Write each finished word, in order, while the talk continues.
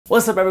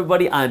What's up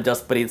everybody, I'm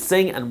Jaspreet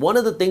Singh, and one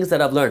of the things that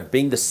I've learned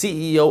being the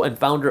CEO and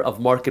founder of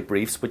Market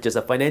Briefs, which is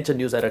a financial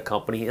newsletter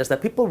company, is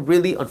that people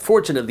really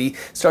unfortunately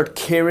start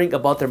caring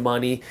about their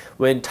money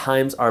when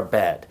times are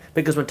bad.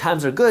 Because when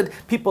times are good,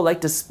 people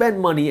like to spend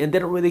money and they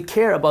don't really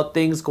care about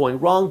things going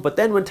wrong, but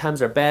then when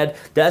times are bad,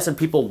 that's when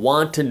people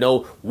want to know,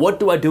 what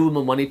do I do with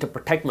my money to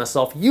protect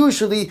myself,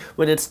 usually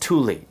when it's too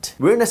late.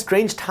 We're in a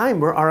strange time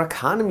where our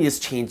economy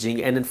is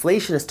changing and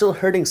inflation is still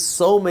hurting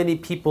so many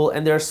people,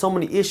 and there are so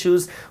many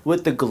issues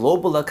with the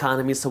global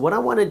economy. So what I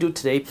want to do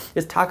today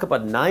is talk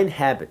about 9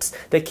 habits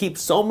that keep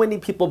so many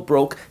people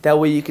broke. That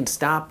way you can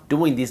stop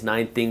doing these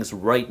 9 things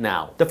right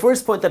now. The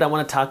first point that I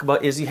want to talk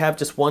about is you have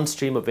just one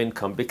stream of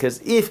income,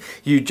 because if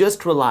you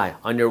just rely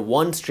on your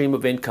one stream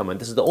of income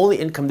and this is the only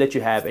income that you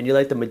have, and you're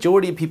like the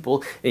majority of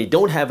people and you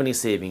don't have any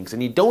savings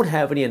and you don't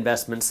have any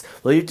investments,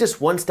 well, you're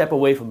just one step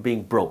away from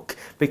being broke.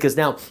 Because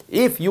now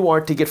if you are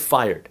to get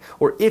fired,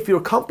 or if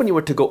your company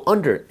were to go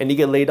under and you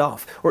get laid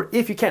off, or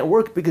if you can't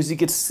work because you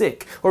get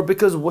sick, or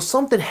because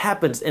something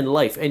happens in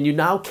life and you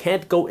now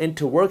can't go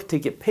into work to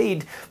get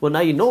paid, well,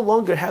 now you no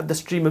longer have the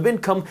stream of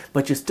income,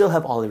 but you still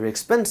have all of your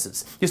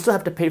expenses. You still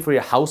have to pay for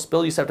your house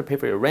bill, you still have to pay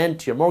for your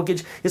rent, your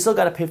mortgage, you still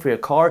got to pay for your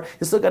car,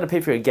 you still got to pay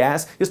for your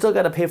gas, you still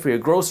got to pay for your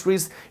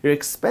groceries. Your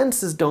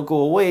expenses don't go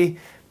away,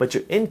 but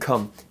your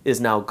income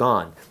is now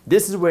gone.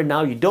 This is where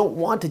now you don't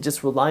want to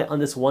just rely on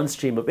this one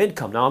stream of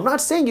income. Now, I'm not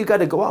saying you got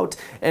to go out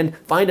and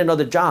find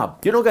another job.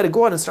 You don't got to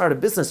go out and start a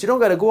business. You don't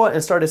got to go out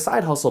and start a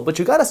side hustle, but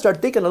you got to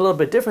start thinking a little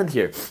bit different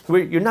here,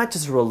 where you're not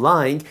just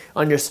relying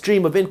on your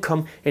stream of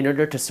income in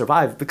order to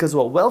survive. Because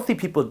what wealthy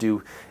people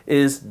do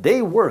is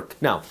they work.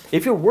 Now,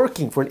 if you're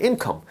working for an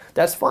income,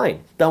 that's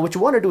fine. Now, what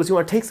you want to do is you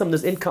want to take some of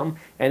this income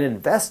and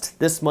invest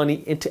this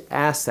money into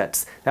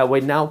assets. That way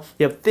now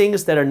you have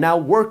things that are now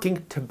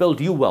working to build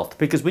you wealth.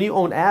 Because when you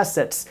own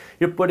assets,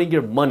 you're putting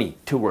your money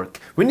to work.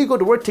 When you go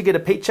to work to get a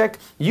paycheck,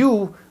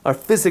 you are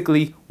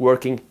physically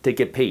working to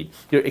get paid.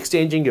 You're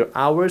exchanging your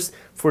hours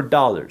for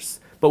dollars.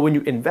 But when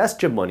you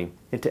invest your money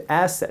into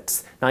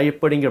assets, now you're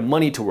putting your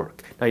money to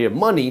work. Now your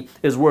money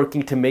is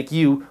working to make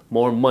you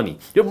more money.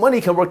 Your money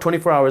can work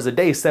 24 hours a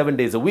day, 7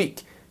 days a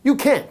week. You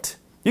can't.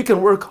 You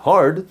can work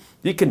hard,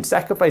 you can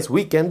sacrifice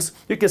weekends,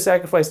 you can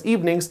sacrifice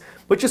evenings,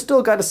 but you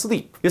still gotta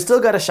sleep. You still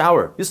gotta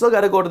shower. You still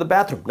gotta go to the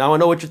bathroom. Now I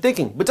know what you're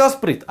thinking, but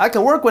Jaspreet, I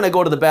can work when I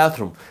go to the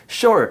bathroom.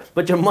 Sure,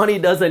 but your money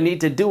doesn't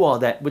need to do all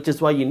that, which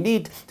is why you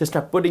need to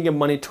start putting your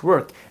money to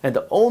work. And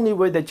the only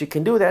way that you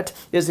can do that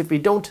is if you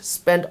don't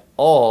spend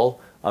all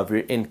of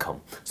your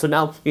income. So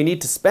now you need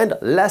to spend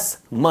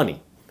less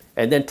money,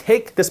 and then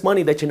take this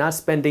money that you're not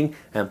spending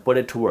and put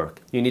it to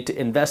work. You need to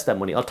invest that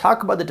money. I'll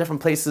talk about the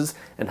different places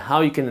and how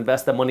you can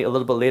invest that money a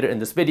little bit later in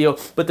this video,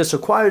 but this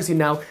requires you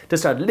now to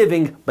start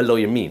living below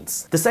your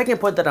means. The second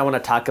point that I want to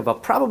talk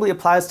about probably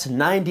applies to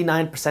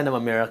 99% of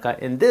America,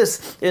 and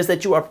this is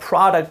that you are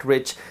product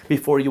rich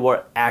before you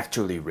are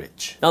actually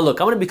rich. Now look,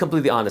 I'm going to be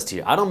completely honest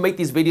here. I don't make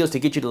these videos to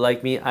get you to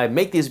like me. I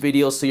make these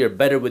videos so you're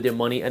better with your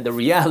money, and the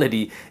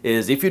reality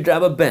is if you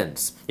drive a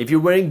Benz, if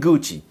you're wearing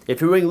Gucci, if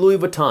you're wearing Louis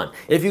Vuitton,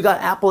 if you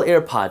got Apple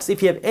AirPods,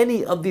 if you have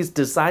any of these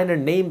designer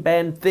name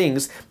brand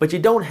things, but you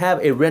don't have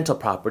a rental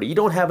property, you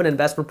don't have an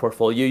investment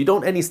portfolio, you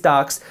don't any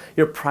stocks,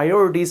 your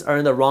priorities are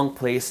in the wrong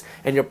place,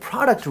 and you're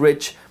product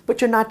rich,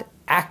 but you're not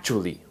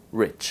actually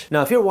rich.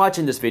 Now, if you're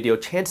watching this video,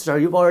 chances are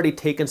you've already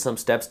taken some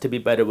steps to be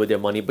better with your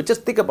money, but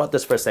just think about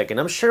this for a second.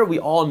 I'm sure we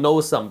all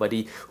know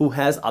somebody who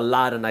has a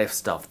lot of nice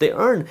stuff. They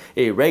earn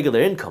a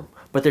regular income,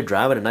 but they're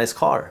driving a nice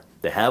car.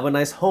 They have a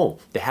nice home.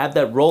 They have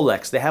that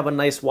Rolex. They have a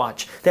nice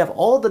watch. They have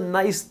all the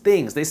nice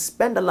things. They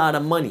spend a lot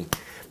of money,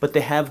 but they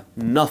have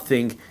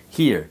nothing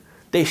here.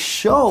 They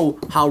show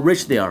how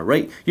rich they are,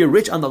 right? You're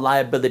rich on the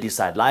liability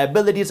side.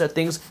 Liabilities are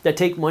things that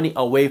take money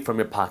away from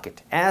your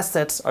pocket.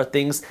 Assets are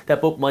things that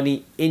put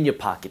money in your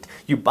pocket.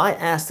 You buy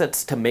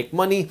assets to make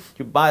money.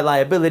 You buy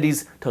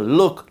liabilities to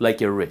look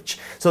like you're rich.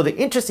 So the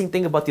interesting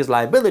thing about these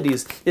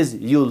liabilities is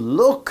you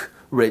look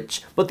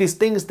rich, but these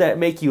things that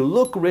make you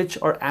look rich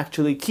are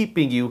actually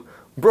keeping you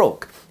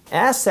broke.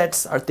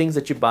 Assets are things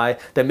that you buy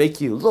that make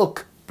you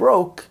look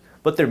broke,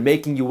 but they're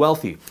making you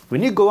wealthy.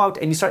 When you go out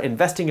and you start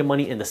investing your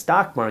money in the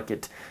stock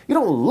market, you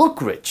don't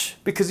look rich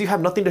because you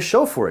have nothing to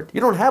show for it. You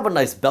don't have a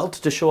nice belt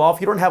to show off.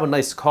 You don't have a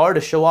nice car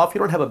to show off. You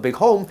don't have a big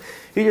home.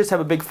 You just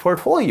have a big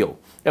portfolio.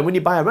 And when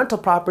you buy a rental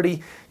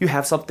property, you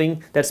have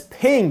something that's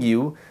paying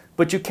you,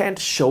 but you can't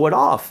show it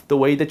off the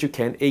way that you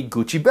can a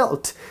Gucci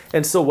belt.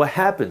 And so what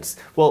happens?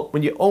 Well,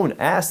 when you own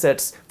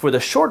assets for the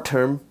short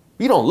term,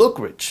 you don't look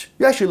rich.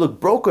 You actually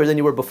look broker than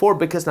you were before,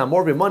 because now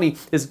more of your money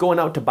is going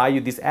out to buy you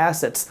these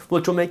assets,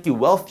 which will make you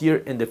wealthier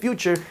in the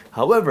future.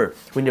 However,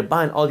 when you're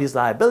buying all these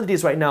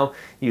liabilities right now,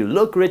 you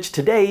look rich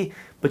today,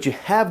 but you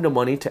have no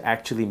money to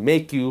actually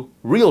make you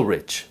real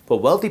rich.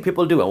 What wealthy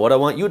people do, and what I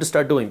want you to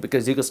start doing,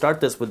 because you can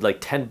start this with like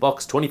 10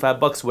 bucks, 25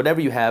 bucks,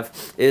 whatever you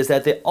have, is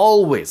that they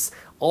always,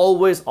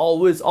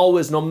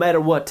 no matter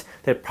what,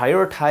 they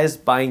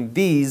prioritize buying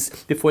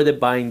these before they're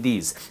buying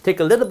these. Take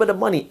a little bit of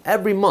money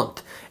every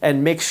month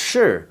and make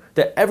sure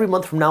that every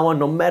month from now on,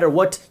 no matter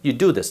what, you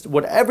do this.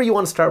 Whatever you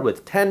want to start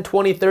with, 10,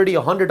 20, 30,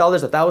 $100,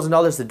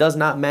 $1,000, it does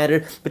not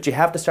matter, but you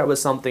have to start with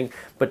something.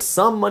 Put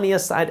some money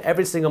aside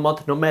every single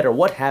month, no matter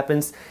what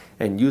happens,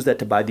 and use that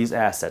to buy these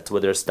assets,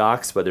 whether it's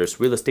stocks, whether it's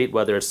real estate,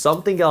 whether it's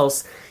something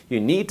else. You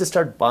need to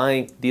start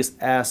buying these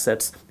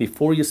assets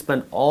before you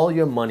spend all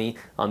your money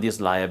on these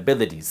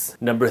liabilities.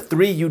 Number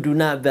 3, you do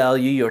not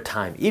value your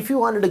time. If you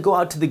wanted to go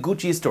out to the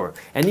Gucci store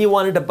and you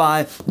wanted to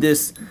buy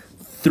this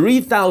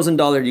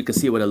 $3,000, you can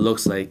see what it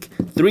looks like,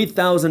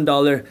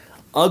 $3,000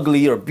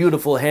 ugly or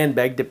beautiful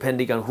handbag,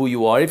 depending on who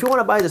you are. If you want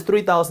to buy this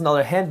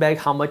 $3,000 handbag,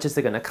 how much is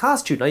it going to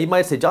cost you? Now you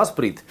might say,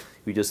 Jaspreet,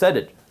 you just said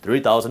it,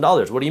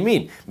 $3,000. What do you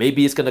mean?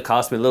 Maybe it's going to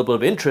cost me a little bit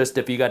of interest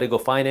if you got to go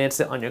finance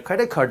it on your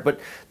credit card, but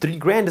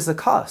 $3,000 is a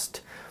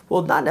cost.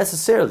 Well, not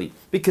necessarily,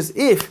 because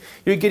if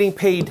you're getting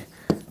paid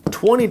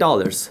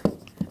 $20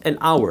 an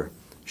hour,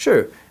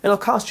 sure, it'll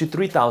cost you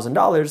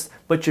 $3,000,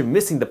 but you're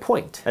missing the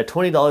point. At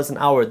 $20 an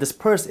hour, this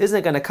purse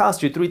isn't going to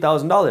cost you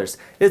 $3,000.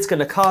 It's going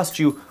to cost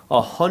you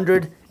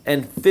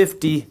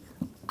 150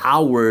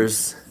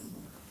 hours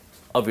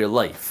of your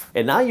life.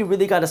 And now you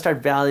really got to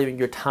start valuing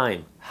your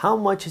time. How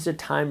much is your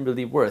time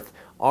really worth?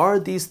 Are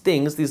these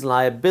things, these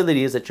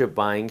liabilities that you're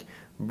buying,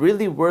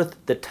 really worth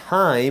the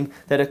time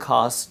that it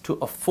costs to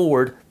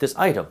afford this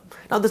item?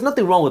 Now, there's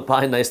nothing wrong with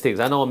buying nice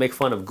things. I know I make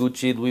fun of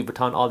Gucci, Louis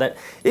Vuitton, all that.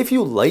 If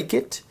you like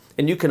it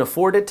and you can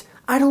afford it,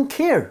 I don't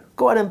care.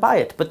 Go out and buy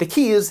it. But the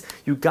key is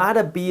you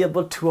gotta be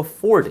able to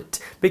afford it.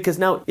 Because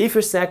now if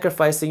you're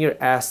sacrificing your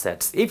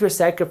assets, if you're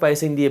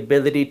sacrificing the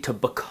ability to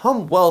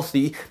become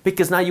wealthy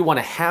because now you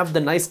wanna have the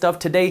nice stuff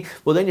today,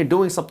 well then you're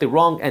doing something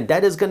wrong and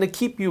that is gonna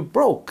keep you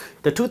broke.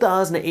 The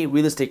 2008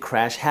 real estate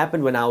crash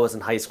happened when I was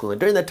in high school, and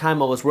during that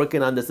time I was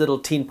working on this little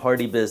teen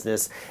party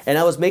business and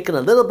I was making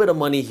a little bit of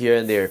money here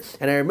and there.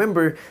 And I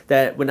remember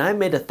that when I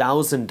made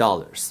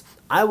 $1,000,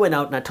 I went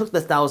out and I took the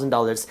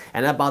 $1,000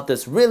 and I bought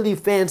this really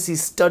fancy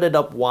studded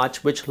up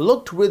watch which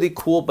looked really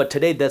cool, but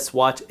today this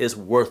watch is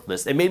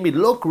worthless. It made me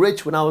look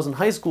rich when I was in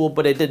high school,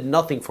 but it did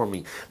nothing for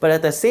me. But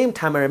at the same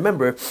time, I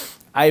remember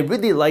I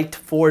really liked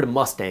Ford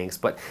Mustangs,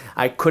 but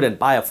I couldn't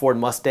buy a Ford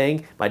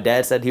Mustang. My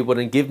dad said he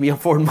wouldn't give me a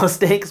Ford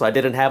Mustang, so I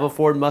didn't have a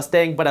Ford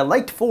Mustang, but I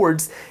liked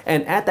Fords.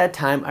 And at that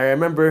time, I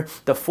remember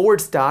the Ford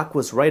stock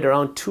was right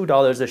around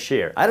 $2 a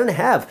share. I didn't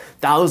have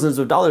thousands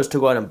of dollars to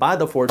go out and buy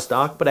the Ford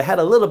stock, but I had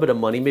a little bit of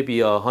money, maybe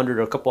 $100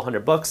 or a couple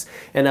 $100,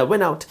 and I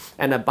went out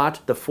and I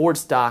bought the Ford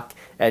stock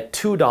at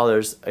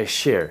 $2 a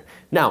share.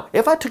 Now,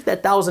 if I took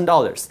that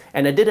 $1,000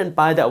 and I didn't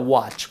buy that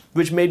watch,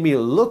 which made me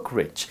look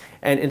rich,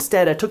 and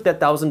instead I took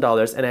that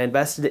 $1,000 and I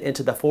invested it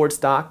into the Ford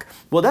stock,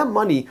 well, that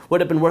money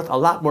would have been worth a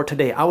lot more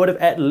today. I would have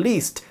at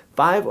least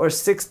 5 or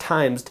 6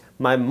 times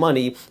my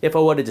money if I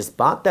would have just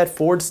bought that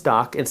Ford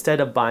stock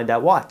instead of buying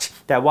that watch.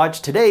 That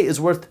watch today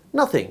is worth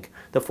nothing.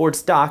 The Ford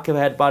stock, if I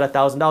had bought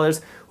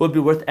 $1,000, would be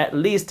worth at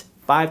least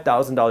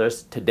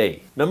 $5,000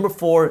 today. Number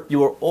 4,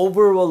 you are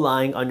over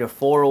relying on your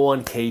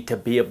 401k to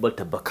be able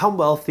to become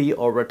wealthy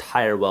or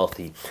retire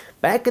wealthy.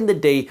 Back in the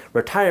day,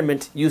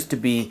 retirement used to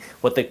be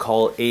what they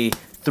call a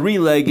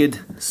 3-legged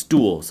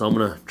stool. So I'm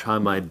gonna try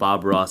my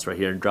Bob Ross right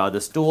here and draw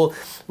the stool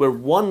where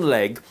one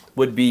leg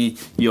would be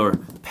your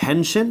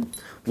pension,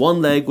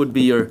 one leg would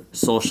be your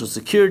Social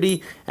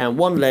Security, and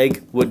one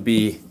leg would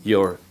be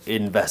your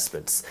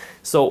investments.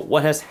 So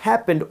what has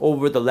happened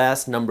over the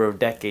last number of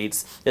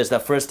decades is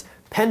that first,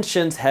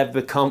 pensions have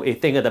become a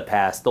thing of the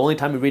past. The only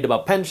time you read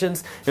about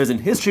pensions is in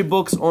history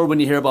books or when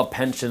you hear about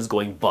pensions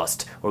going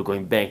bust or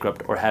going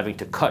bankrupt or having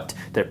to cut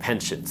their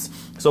pensions.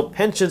 So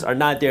pensions are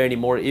not there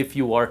anymore. If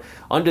you are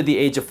under the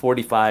age of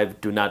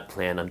 45, do not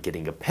plan on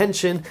getting a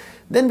pension.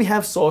 Then we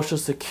have Social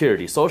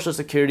Security. Social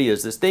Security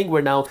is this thing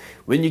where now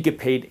when you get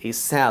paid a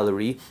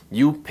salary,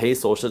 you pay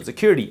Social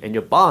Security and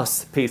your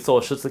boss pays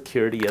Social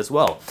Security as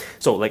well.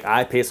 So like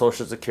I pay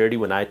Social Security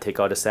when I take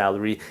out a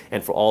salary,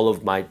 and for all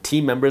of my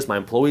team members, my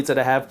employees that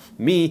I have,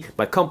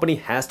 my company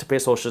has to pay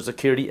Social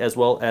Security as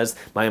well as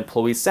my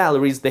employees'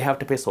 salaries. They have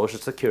to pay Social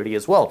Security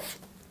as well.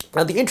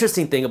 Now the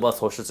interesting thing about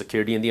Social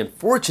Security and the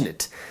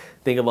unfortunate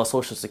thing about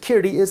Social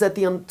Security is that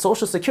the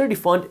Social Security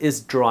fund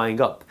is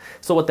drying up.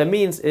 So what that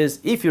means is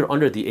if you're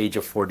under the age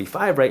of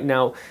 45 right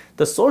now,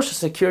 the Social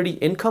Security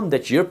income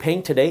that you're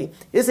paying today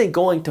isn't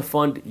going to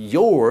fund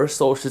your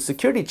Social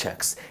Security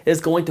checks.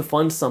 It's going to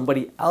fund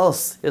somebody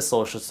else's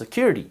Social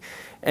Security.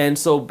 And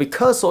so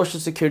because Social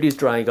Security is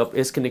drying up,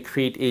 it's going to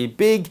create a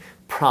big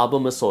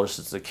problem with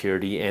Social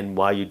Security and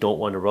why you don't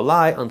want to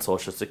rely on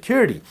Social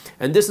Security.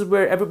 And this is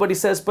where everybody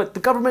says, but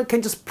the government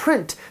can just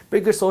print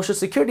bigger Social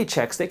Security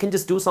checks. They can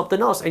just do something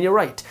else. And you're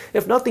right.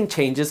 If nothing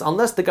changes,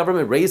 unless the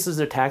government raises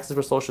their taxes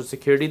for Social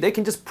Security, they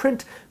can just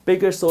print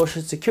bigger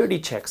Social Security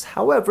checks.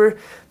 However,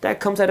 that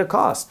comes at a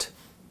cost,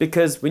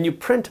 because when you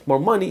print more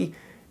money,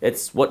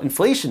 it's what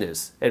inflation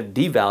is. It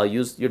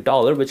devalues your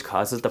dollar, which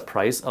causes the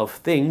price of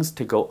things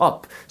to go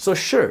up. So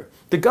sure,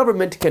 the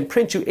government can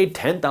print you a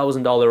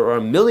 $10,000 or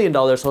 $1 million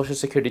Social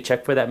Security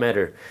check for that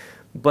matter.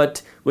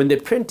 But when they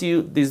print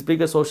you these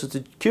bigger Social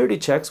Security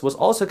checks, what's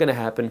also going to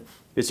happen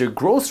is your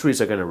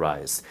groceries are going to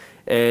rise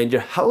and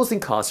your housing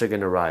costs are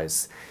going to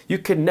rise. You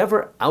can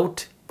never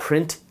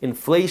outprint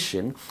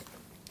inflation.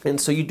 And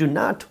so you do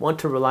not want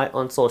to rely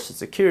on Social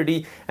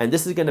Security, and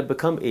this is going to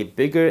become a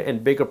bigger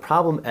and bigger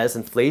problem as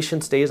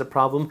inflation stays a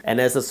problem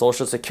and as the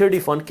Social Security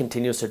fund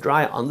continues to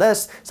dry,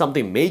 unless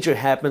something major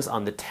happens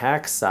on the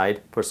tax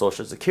side for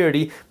Social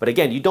Security. But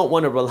again, you don't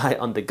want to rely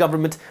on the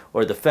government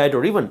or the Fed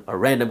or even a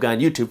random guy on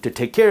YouTube to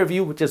take care of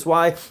you, which is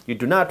why you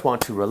do not want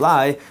to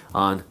rely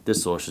on the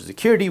Social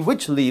Security,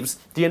 which leaves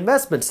the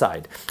investment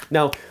side.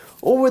 Now,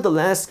 over the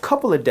last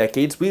couple of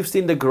decades, we've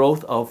seen the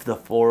growth of the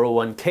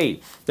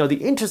 401k. Now, the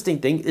interesting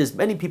thing is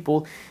many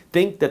people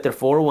think that their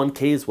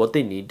 401k is what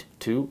they need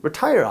to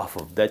retire off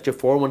of, that your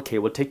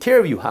 401k will take care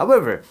of you.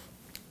 However,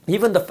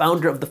 even the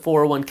founder of the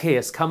 401k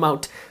has come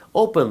out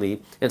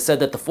openly and said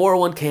that the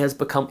 401k has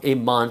become a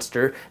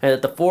monster and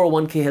that the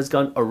 401k has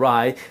gone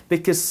awry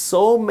because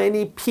so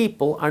many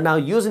people are now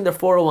using their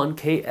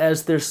 401k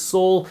as their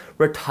sole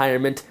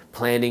retirement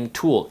planning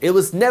tool. It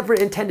was never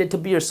intended to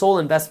be your sole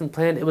investment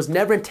plan. It was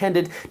never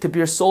intended to be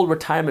your sole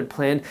retirement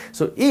plan.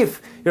 So if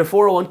your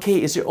 401k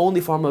is your only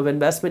form of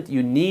investment,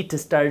 you need to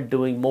start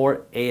doing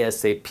more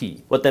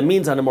ASAP. What that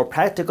means on a more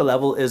practical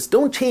level is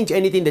don't change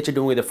anything that you're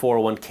doing with the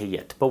 401k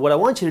yet. But what I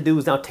want you to do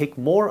is now take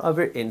more of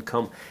your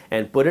income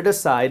and put it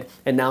aside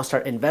and now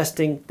start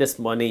investing this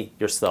money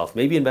yourself.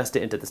 Maybe invest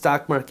it into the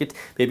stock market,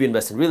 maybe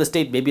invest in real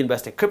estate, maybe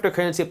invest in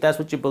cryptocurrency if that's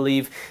what you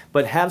believe,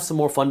 but have some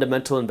more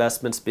fundamental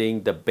investments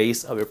being the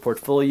base of your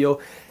portfolio,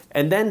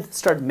 and then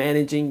start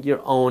managing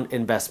your own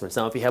investments.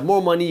 Now, if you have more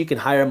money, you can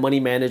hire a money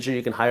manager,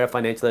 you can hire a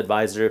financial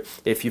advisor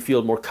if you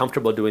feel more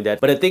comfortable doing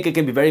that. But I think it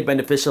can be very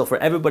beneficial for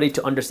everybody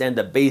to understand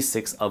the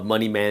basics of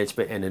money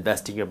management and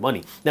investing your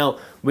money. Now,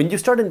 when you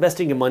start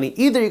investing your money,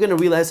 either you're going to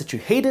realize that you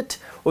hate it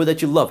or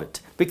that you love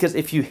it. Because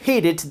if you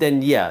hate it,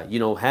 then yeah,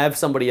 have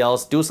somebody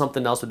else do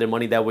something else with their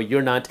money. That way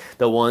you're not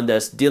the one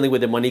that's dealing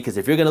with their money, because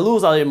if you're going to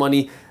lose all your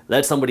money,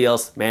 let somebody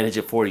else manage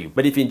it for you.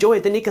 But if you enjoy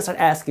it, then you can start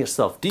asking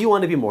yourself, do you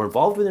want to be more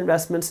involved with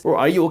investments, or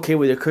are you okay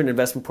with your current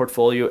investment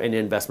portfolio and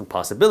your investment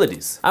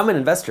possibilities? I'm an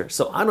investor,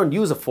 so I don't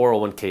use a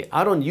 401k.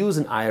 I don't use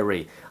an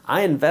IRA.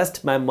 I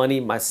invest my money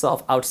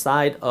myself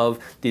outside of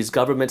these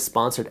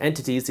government-sponsored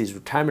entities, these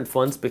retirement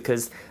funds,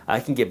 because I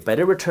can get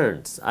better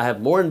returns. I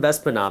have more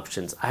investment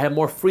options. I have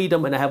more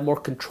freedom and I have more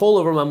control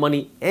over my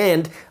money.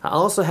 And I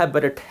also have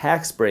better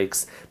tax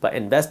breaks by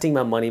investing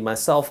my money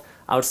myself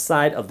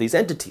outside of these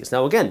entities.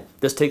 Now again,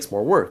 this takes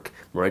more work,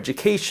 more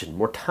education,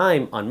 more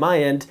time on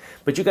my end,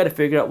 but you got to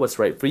figure out what's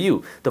right for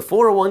you. The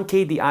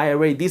 401k, the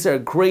IRA, these are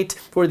great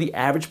for the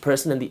average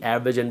person and the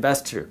average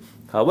investor.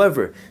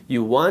 However,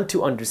 you want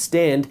to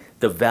understand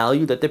the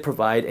value that they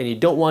provide, and you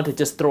don't want to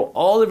just throw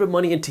all of your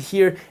money into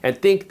here and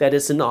think that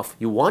it's enough.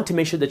 You want to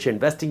make sure that you're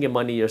investing your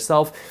money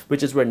yourself,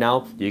 which is where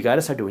now you got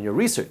to start doing your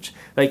research.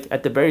 Like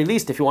at the very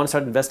least, if you want to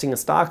start investing in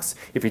stocks,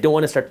 if you don't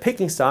want to start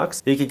picking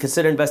stocks, you can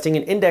consider investing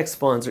in index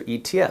funds or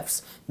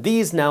ETFs.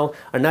 These now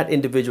are not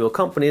individual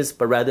companies,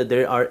 but rather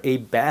they are a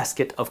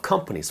basket of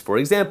companies. For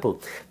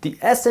example, the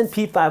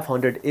S&P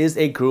 500 is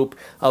a group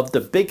of the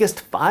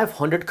biggest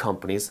 500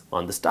 companies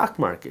on the stock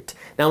market.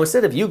 Now,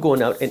 instead of you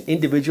going out and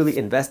individually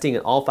investing in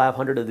all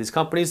 500 of these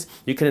companies,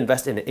 you can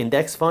invest in an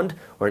index fund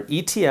or an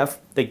ETF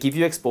that give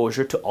you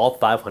exposure to all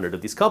 500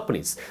 of these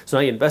companies. So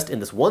now you invest in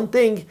this one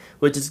thing,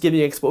 which is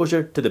giving you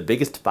exposure to the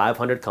biggest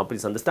 500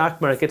 companies on the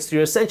stock market. So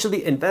you're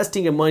essentially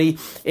investing your money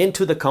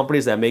into the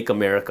companies that make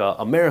America,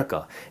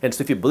 America. And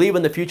so if you believe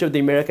in the future of the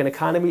American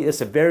economy,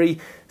 it's a very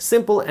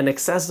simple and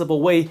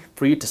accessible way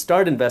for you to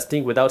start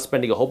investing without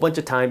spending a whole bunch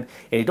of time.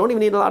 And you don't even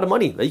need a lot of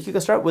money. Like you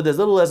can start with as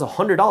little as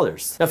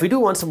 $100. Now, if you do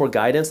want some more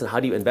guidance on how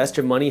do you invest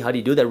your money, how do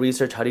you do that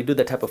research, how do you do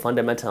that type of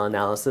fundamental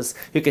analysis,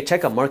 you can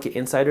check out Market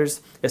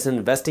Insiders. It's an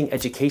investing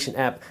education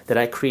app that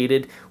I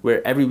created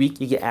where every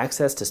week you get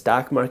access to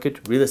stock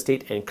market, real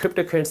estate, and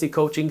cryptocurrency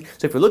coaching.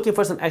 So if you're looking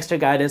for some extra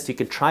guidance, you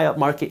can try out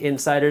Market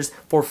Insiders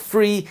for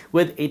free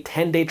with a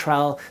 10-day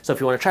trial. So if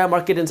you want to try out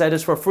Market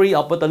Insiders for free,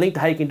 I'll put the link to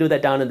how you can do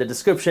that down in the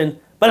description.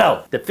 But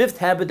no, the fifth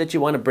habit that you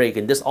want to break,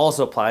 and this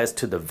also applies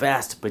to the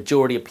vast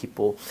majority of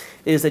people,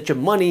 is that your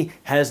money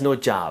has no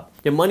job.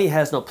 Your money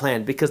has no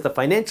plan, because the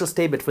financial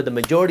statement for the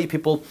majority of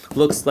people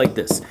looks like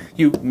this.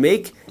 You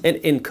make an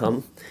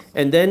income,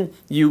 and then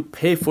you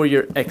pay for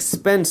your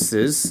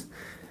expenses,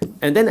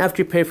 and then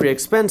after you pay for your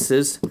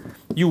expenses,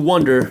 you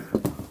wonder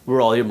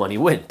where all your money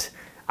went.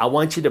 I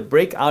want you to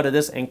break out of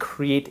this and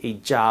create a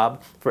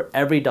job for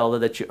every dollar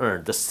that you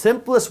earn. The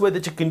simplest way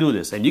that you can do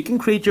this, and you can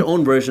create your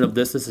own version of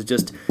this is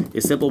just a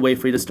simple way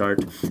for you to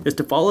start, is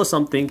to follow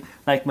something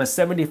like my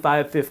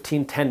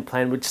 75-15-10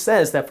 plan, which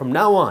says that from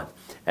now on,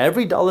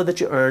 every dollar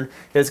that you earn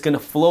is going to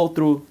flow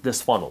through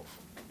this funnel.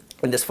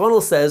 And this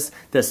funnel says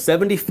that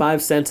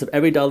 75 cents of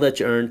every dollar that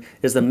you earn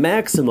is the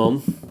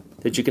maximum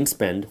that you can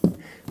spend.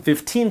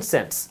 15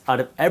 cents out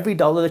of every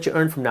dollar that you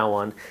earn from now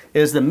on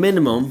is the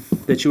minimum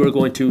that you are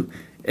going to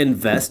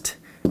invest,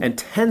 and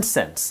 10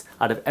 cents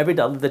out of every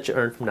dollar that you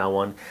earn from now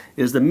on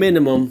is the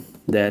minimum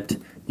that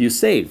you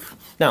save.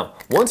 Now,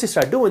 once you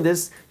start doing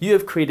this, you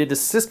have created a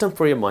system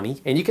for your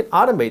money, and you can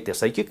automate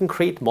this. Like, you can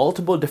create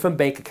multiple different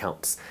bank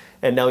accounts.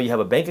 And now you have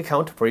a bank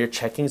account for your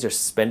checkings, your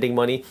spending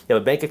money. You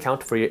have a bank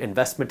account for your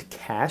investment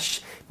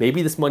cash.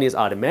 Maybe this money is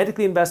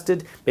automatically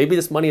invested. Maybe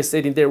this money is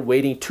sitting there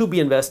waiting to be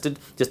invested,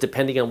 just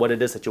depending on what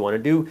it is that you want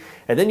to do.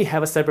 And then you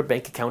have a separate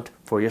bank account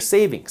for your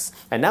savings.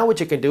 And now what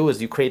you can do is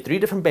you create 3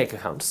 different bank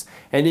accounts,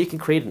 and you can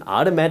create an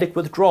automatic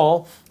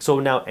withdrawal. So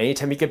now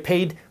anytime you get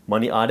paid,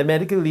 money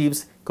automatically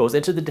leaves, goes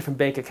into the different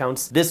bank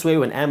accounts. This way,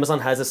 when Amazon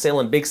has a sale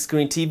on big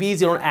screen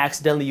TVs, you don't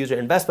accidentally use your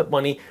investment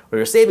money or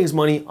your savings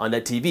money on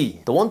that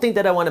TV. The one thing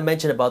that I want to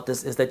mention about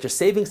this is that your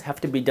savings have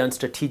to be done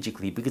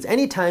strategically, because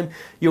anytime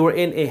you are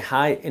in a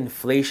high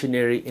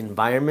inflationary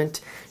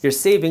environment, your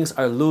savings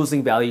are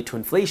losing value to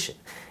inflation.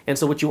 And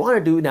so what you want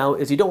to do now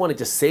is you don't want to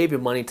just save your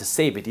money to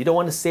save it. You don't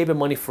want to save your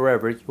money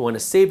forever. You want to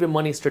save your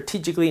money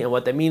strategically, and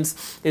what that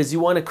means is you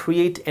want to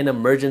create an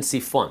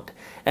emergency fund.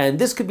 And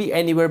this could be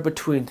anywhere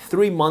between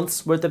 3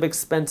 months worth of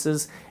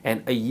expenses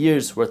and a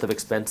year's worth of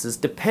expenses,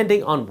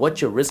 depending on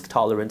what your risk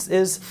tolerance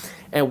is.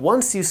 And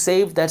once you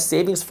save that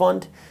savings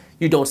fund,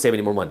 you don't save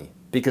any more money,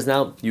 because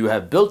now you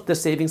have built the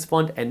savings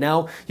fund, and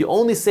now you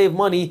only save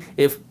money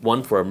if,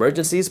 one, for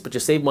emergencies, but you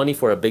save money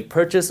for a big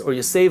purchase, or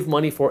you save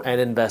money for an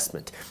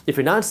investment. If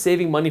you're not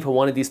saving money for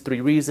one of these 3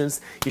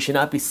 reasons, you should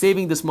not be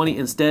saving this money.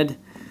 Instead,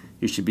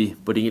 you should be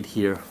putting it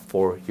here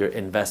for your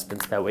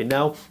investments. That way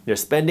now you're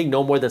spending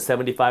no more than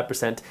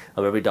 75%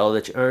 of every dollar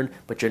that you earn,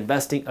 but you're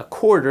investing a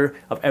quarter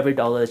of every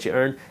dollar that you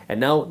earn.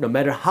 And now, no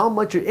matter how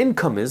much your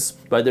income is,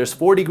 whether it's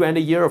 40 grand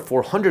a year or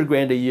 400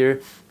 grand a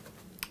year,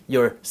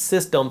 your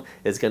system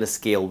is going to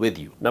scale with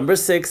you. Number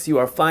 6, you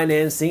are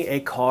financing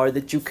a car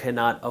that you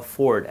cannot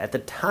afford. At the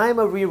time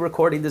of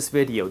re-recording this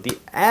video, the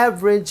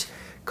average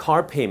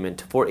car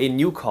payment for a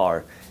new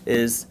car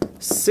is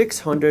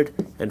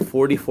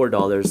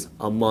 $644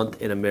 a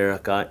month in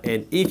America.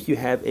 And if you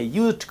have a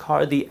used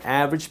car, the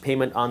average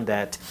payment on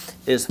that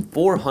is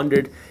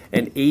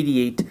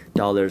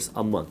 $488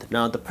 a month.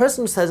 Now, the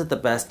person who says it the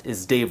best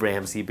is Dave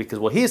Ramsey, because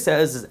what he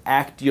says is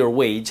act your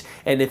wage.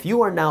 And if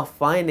you are now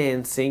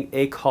financing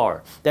a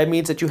car, that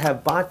means that you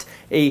have bought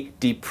a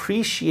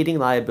depreciating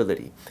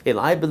liability, a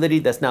liability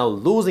that's now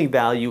losing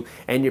value,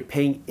 and you're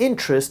paying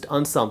interest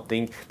on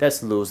something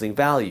that's losing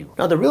value.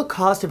 Now, the real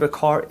cost of a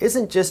car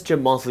isn't just your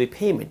monthly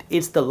payment,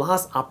 it's the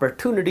lost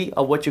opportunity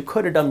of what you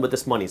could have done with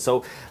this money.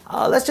 So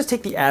let's just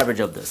take the average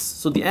of this.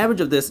 So the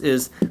average of this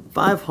is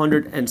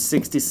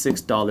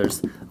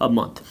 $566 a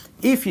month.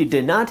 If you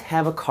did not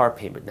have a car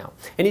payment now,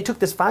 and you took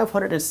this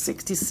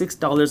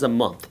 $566 a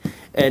month,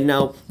 and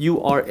now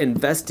you are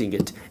investing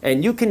it,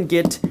 and you can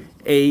get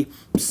a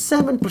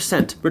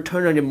 7%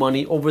 return on your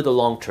money over the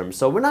long term.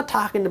 So we're not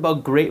talking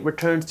about great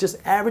returns, just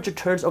average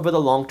returns over the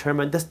long term.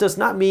 And this does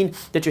not mean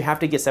that you have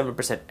to get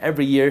 7%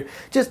 every year,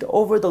 just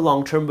over the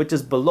long term, which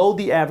is below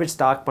the average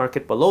stock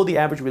market, below the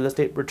average real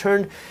estate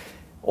return.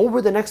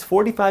 Over the next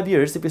 45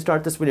 years, if you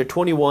start this when you're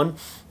 21,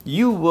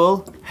 you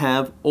will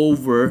have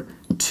over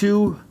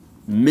 $2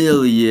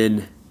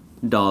 million,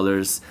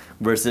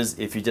 versus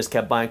if you just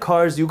kept buying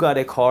cars, you got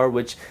a car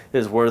which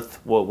is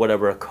worth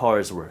whatever a car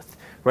is worth,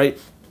 right?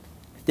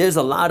 There's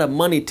a lot of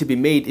money to be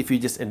made if you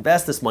just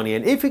invest this money.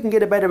 And if you can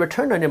get a better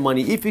return on your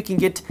money, if you can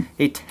get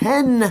a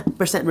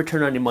 10%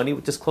 return on your money,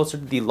 which is closer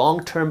to the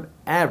long-term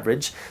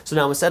average. So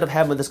now, instead of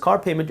having this car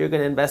payment, you're going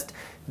to invest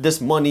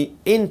this money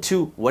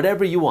into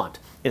whatever you want.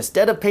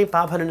 Instead of paying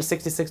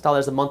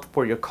 $566 a month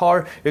for your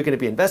car, you're going to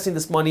be investing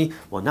this money.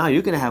 Well, now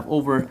you're going to have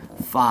over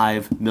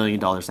 $5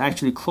 million,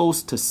 actually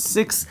close to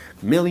 $6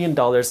 million,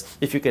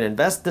 if you can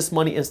invest this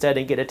money instead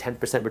and get a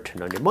 10%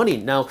 return on your money.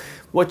 Now,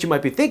 what you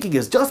might be thinking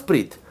is,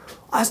 Jaspreet,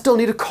 I still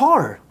need a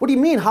car. What do you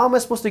mean? How am I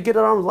supposed to get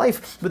around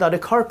life without a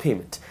car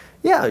payment?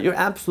 Yeah, you're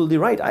absolutely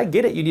right. I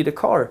get it, you need a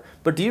car.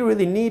 But do you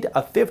really need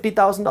a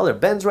 $50,000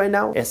 Benz right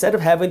now? Instead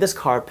of having this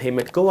car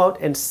payment, go out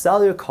and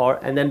sell your car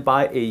and then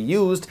buy a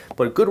used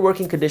but good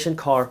working condition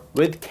car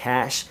with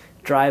cash.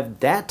 Drive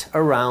that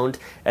around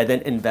and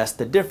then invest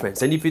the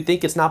difference. And if you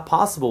think it's not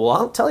possible, well,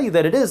 I'll tell you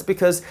that it is,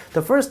 because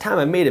the first time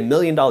I made $1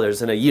 million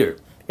in a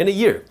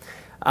year,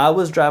 I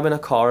was driving a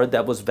car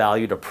that was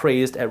valued,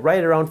 appraised at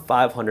right around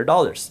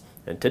 $500.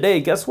 And today,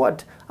 guess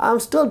what?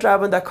 I'm still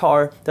driving that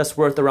car that's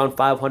worth around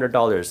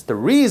 $500. The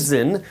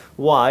reason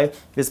why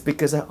is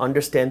because I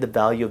understand the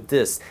value of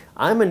this.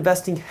 I'm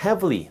investing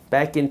heavily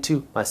back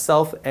into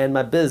myself and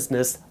my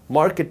business,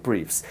 Market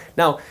Briefs.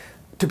 Now,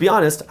 to be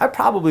honest, I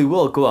probably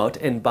will go out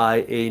and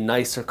buy a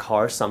nicer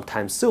car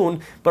sometime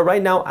soon, but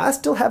right now I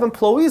still have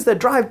employees that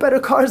drive better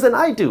cars than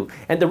I do.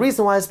 And the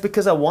reason why is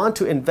because I want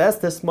to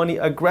invest this money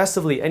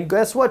aggressively. And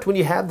guess what? When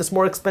you have this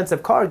more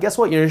expensive car, guess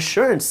what? Your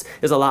insurance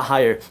is a lot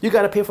higher. You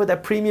got to pay for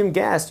that premium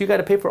gas. You got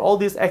to pay for all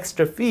these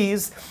extra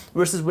fees,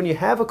 versus when you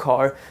have a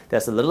car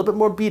that's a little bit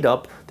more beat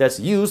up, that's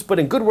used, but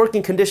in good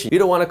working condition. You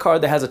don't want a car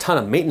that has a ton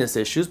of maintenance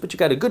issues, but you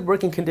got a good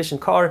working condition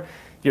car.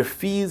 Your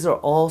fees are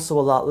also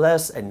a lot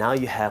less, and now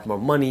you have more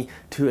money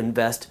to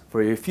invest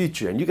for your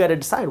future. And you got to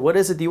decide, what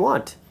is it you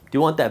want? Do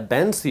you want that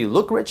Benz so you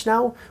look rich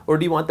now? Or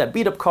do you want that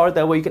beat up car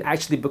that way you can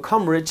actually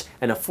become rich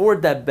and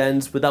afford that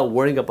Benz without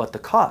worrying about the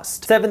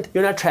cost? Seventh,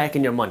 you're not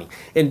tracking your money.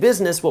 In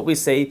business, what we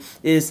say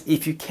is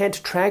if you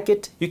can't track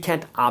it, you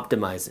can't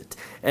optimize it.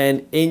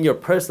 And in your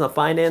personal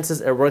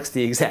finances, it works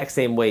the exact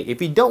same way.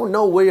 If you don't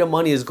know where your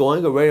money is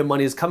going or where your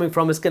money is coming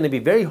from, it's going to be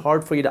very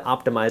hard for you to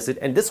optimize it.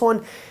 And this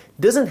one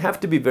doesn't have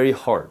to be very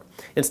hard.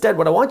 Instead,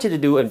 what I want you to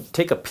do is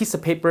take a piece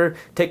of paper,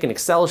 take an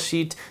Excel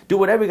sheet, do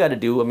whatever you got to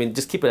do. I mean,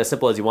 just keep it as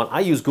simple as you want.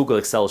 I use Google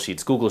Excel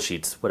sheets, Google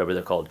Sheets, whatever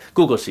they're called,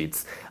 Google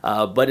Sheets.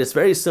 But it's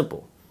very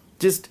simple.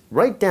 Just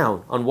write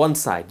down on one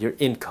side your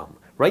income.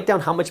 Write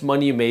down how much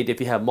money you made. If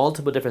you have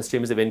multiple different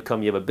streams of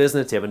income, you have a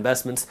business, you have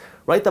investments,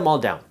 write them all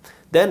down.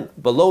 Then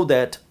below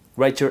that,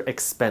 write your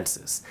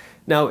expenses.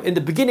 Now, in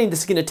the beginning,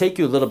 this is going to take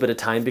you a little bit of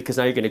time because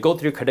now you're going to go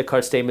through your credit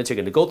card statements, you're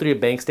going to go through your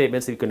bank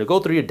statements, you're going to go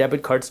through your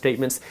debit card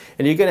statements,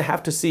 and you're going to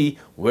have to see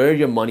where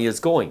your money is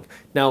going.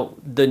 Now,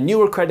 the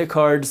newer credit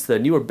cards, the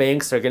newer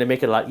banks are going to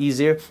make it a lot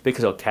easier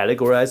because they'll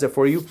categorize it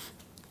for you.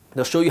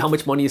 They'll show you how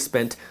much money is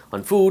spent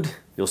on food.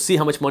 You'll see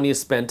how much money is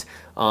spent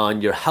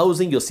on your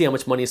housing. You'll see how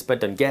much money is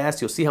spent on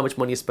gas. You'll see how much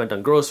money is spent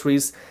on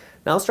groceries.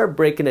 Now start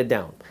breaking it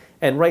down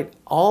and write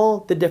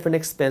all the different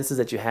expenses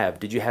that you have.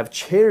 Did you have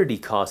charity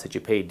costs that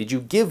you paid? Did you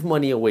give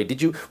money away?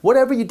 Did you,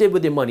 whatever you did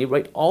with your money,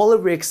 write all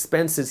of your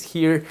expenses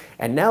here.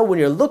 And now when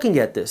you're looking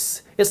at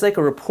this, it's like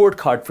a report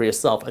card for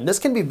yourself. And this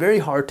can be very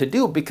hard to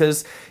do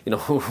because, you know,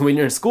 when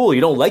you're in school,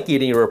 you don't like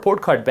getting your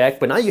report card back,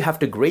 but now you have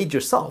to grade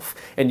yourself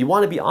and you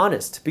want to be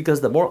honest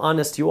because the more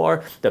honest you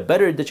are, the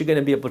better that you're going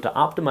to be able to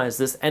optimize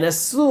this. And as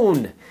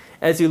soon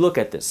as you look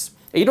at this,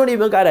 you don't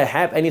even got to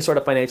have any sort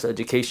of financial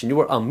education. You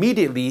are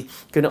immediately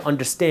going to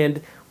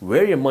understand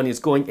where your money is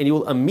going and you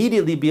will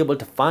immediately be able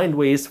to find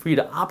ways for you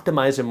to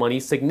optimize your money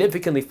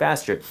significantly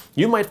faster.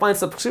 You might find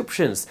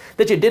subscriptions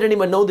that you didn't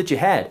even know that you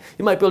had.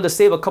 You might be able to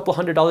save a couple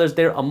 $100s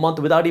there a month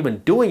without even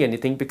doing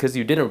anything because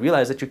you didn't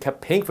realize that you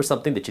kept paying for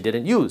something that you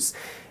didn't use.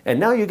 And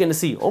now you're going to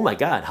see, oh my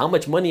God, how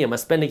much money am I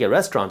spending at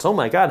restaurants? Oh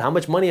my God, how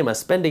much money am I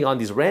spending on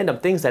these random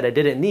things that I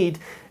didn't need?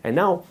 And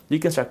now you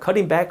can start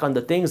cutting back on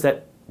the things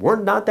that were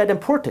not that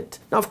important.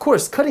 Now, of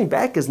course, cutting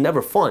back is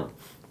never fun,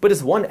 but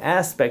it's one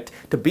aspect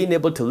to being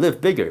able to live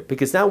bigger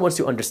because now once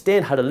you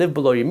understand how to live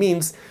below your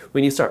means,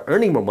 when you start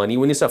earning more money,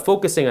 when you start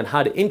focusing on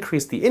how to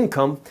increase the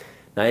income,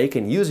 now you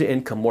can use your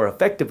income more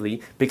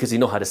effectively because you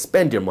know how to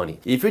spend your money.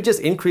 If you're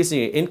just increasing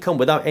your income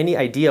without any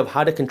idea of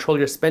how to control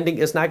your spending,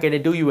 it's not going to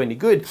do you any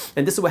good.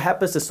 And this is what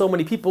happens to so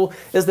many people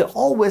is they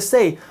always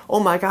say, oh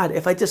my God,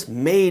 if I just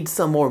made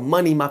some more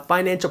money, my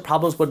financial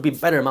problems would be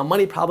better. My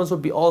money problems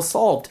would be all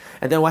solved.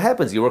 And then what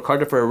happens? You work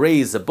harder for a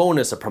raise, a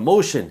bonus, a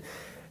promotion,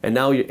 and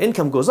now your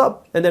income goes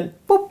up and then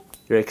boop,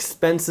 your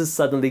expenses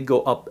suddenly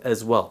go up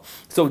as well.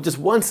 So just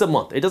once a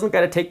month, it doesn't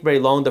gotta take very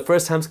long. The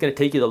first time it's gonna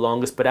take you the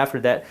longest, but after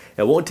that,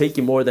 it won't take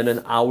you more than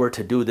an hour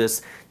to do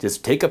this.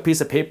 Just take a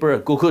piece of paper, a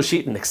Google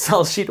sheet, an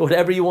Excel sheet,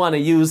 whatever you wanna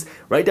use,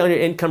 write down your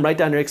income, write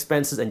down your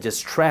expenses, and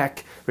just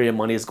track where your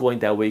money is going.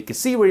 That way you can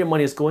see where your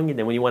money is going, and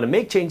then when you wanna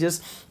make changes,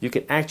 you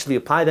can actually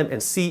apply them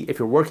and see if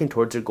you're working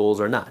towards your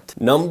goals or not.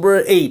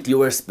 Number 8, you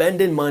are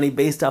spending money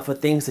based off of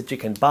things that you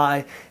can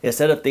buy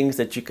instead of things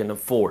that you can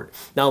afford.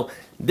 Now,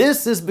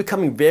 this is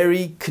becoming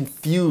very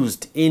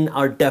confused in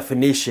our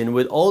definition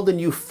with all the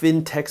new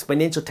fintechs,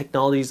 financial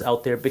technologies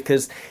out there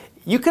because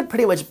you could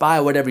pretty much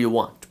buy whatever you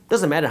want.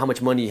 Doesn't matter how much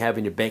money you have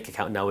in your bank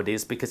account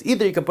nowadays because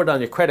either you can put it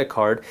on your credit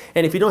card,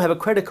 and if you don't have a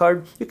credit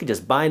card, you can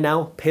just buy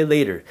now, pay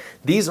later.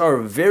 These are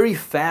very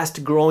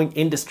fast growing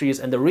industries,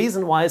 and the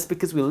reason why is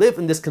because we live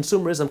in this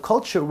consumerism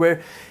culture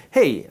where,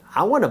 hey,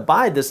 I want to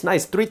buy this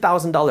nice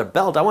 $3,000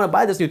 belt, I want to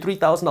buy this new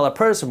 $3,000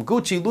 purse from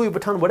Gucci, Louis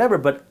Vuitton, whatever,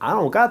 but I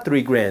don't got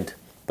 $3 grand.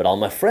 But all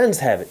my friends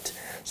have it.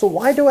 So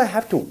why do I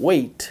have to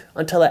wait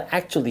until I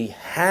actually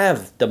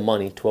have the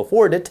money to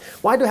afford it?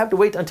 Why do I have to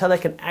wait until I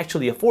can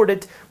actually afford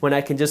it when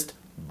I can just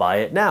buy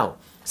it now?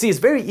 See, it's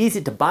very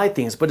easy to buy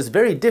things, but it's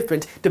very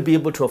different to be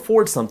able to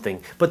afford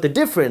something. But the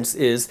difference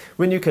is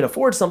when you can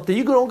afford something,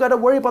 you don't gotta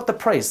worry about the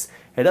price.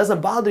 It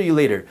doesn't bother you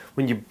later.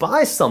 When you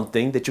buy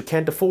something that you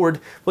can't afford,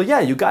 well,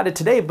 yeah, you got it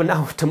today, but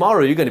now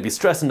tomorrow you're gonna be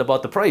stressing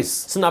about the price.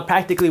 So now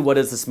practically what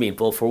does this mean?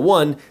 Well, for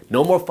one,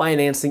 no more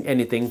financing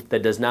anything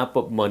that does not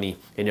put money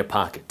in your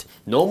pocket.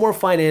 No more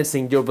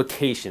financing your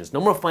vacations. No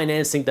more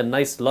financing the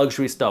nice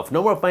luxury stuff.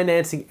 No more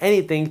financing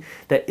anything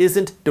that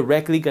isn't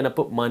directly gonna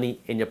put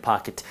money in your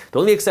pocket. The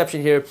only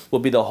exception here will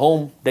be the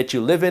home that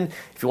you live in.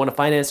 If you wanna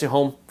finance your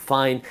home,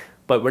 fine.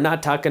 But we're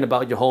not talking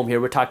about your home here.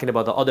 We're talking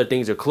about the other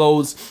things, your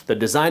clothes, the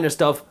designer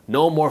stuff.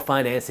 No more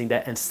financing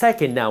that. And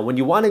second, now, when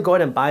you want to go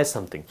out and buy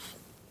something,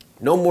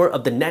 no more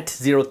of the net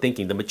zero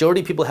thinking. The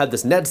majority of people have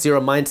this net zero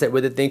mindset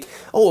where they think,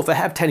 oh, if I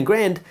have 10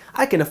 grand,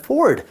 I can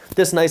afford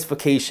this nice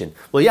vacation.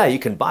 Well, yeah, you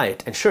can buy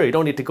it. And sure, you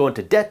don't need to go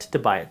into debt to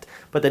buy it.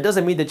 But that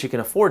doesn't mean that you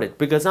can afford it.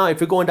 Because now if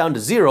you're going down to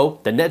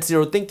zero, the net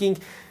zero thinking,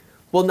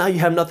 well, now you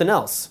have nothing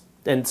else.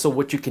 And so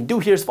what you can do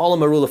here is follow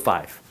my rule of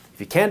 5. If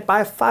you can't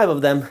buy 5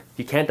 of them,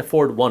 you can't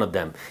afford 1 of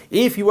them.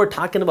 If you are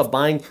talking about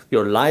buying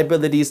your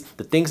liabilities,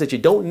 the things that you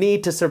don't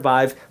need to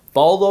survive,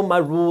 Follow my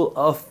rule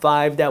of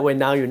 5. That way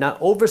now you're not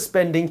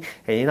overspending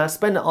and you're not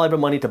spending all of your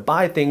money to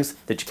buy things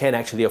that you can't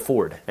actually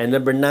afford. And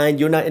number 9,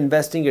 you're not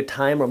investing your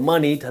time or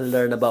money to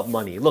learn about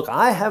money. Look,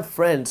 I have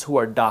friends who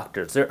are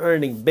doctors. They're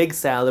earning big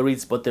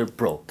salaries, but they're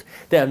broke.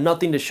 They have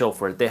nothing to show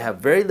for it. They have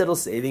very little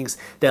savings.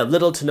 They have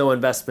little to no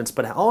investments.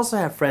 But I also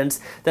have friends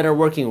that are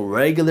working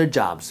regular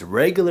jobs,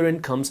 regular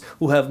incomes,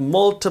 who have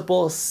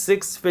multiple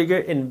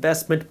 6-figure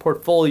investment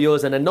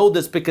portfolios. And I know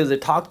this because they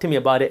talk to me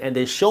about it and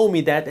they show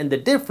me that, and the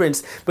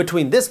difference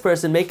between this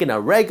person making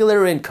a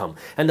regular income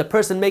and the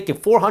person making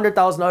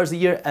 $400,000 a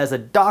year as a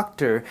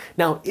doctor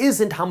now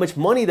isn't how much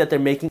money that they're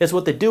making, it's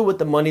what they do with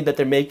the money that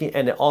they're making.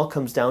 And it all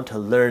comes down to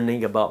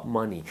learning about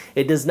money.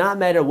 It does not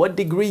matter what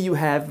degree you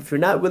have. If you're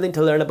not willing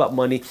to learn about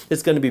money,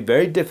 it's going to be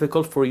very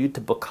difficult for you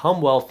to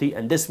become wealthy.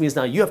 And this means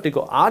now you have to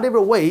go out of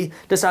your way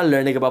to start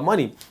learning about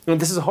money. And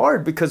this is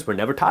hard because we're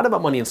never taught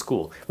about money in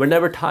school. We're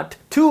never taught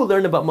to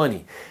learn about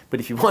money. But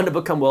if you want to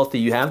become wealthy,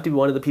 you have to be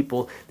one of the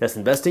people that's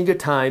investing your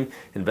time,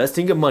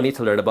 investing your money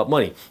to learn about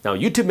money. Now,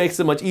 YouTube makes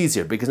it much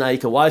easier because now you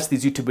can watch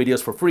these YouTube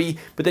videos for free,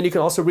 but then you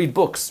can also read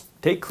books,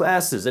 take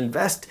classes,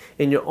 invest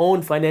in your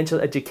own financial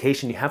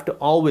education. You have to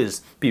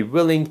always be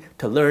willing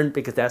to learn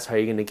because that's how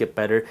you're going to get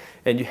better.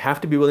 And you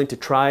have to be willing to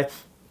try,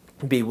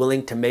 be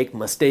willing to make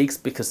mistakes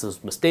because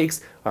those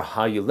mistakes are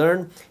how you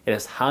learn, and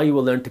it's how you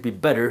will learn to be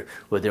better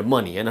with your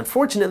money. And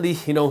unfortunately,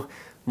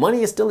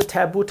 money is still a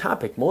taboo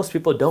topic. Most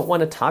people don't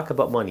want to talk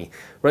about money,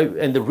 right?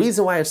 And the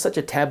reason why it's such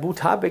a taboo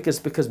topic is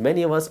because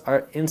many of us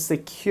are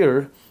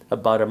insecure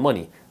about our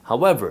money.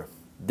 However,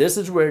 this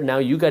is where now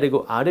you got to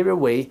go out of your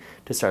way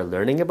to start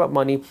learning about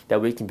money. That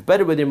way you can be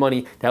better with your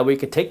money. That way you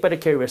can take better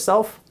care of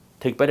yourself,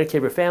 take better care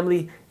of your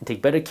family, and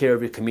take better care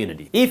of your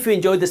community. If you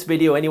enjoyed this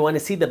video and you want to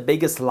see the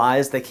biggest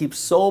lies that keep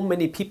so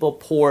many people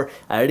poor,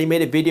 I already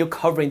made a video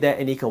covering that,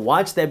 and you can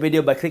watch that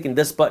video by clicking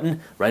this button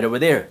right over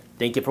there.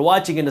 Thank you for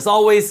watching, and as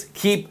always,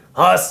 keep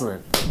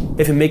hustling.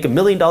 If you make $1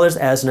 million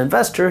as an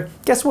investor,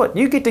 guess what?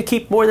 You get to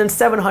keep more than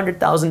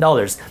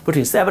 $700,000,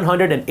 between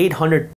 $700 and $800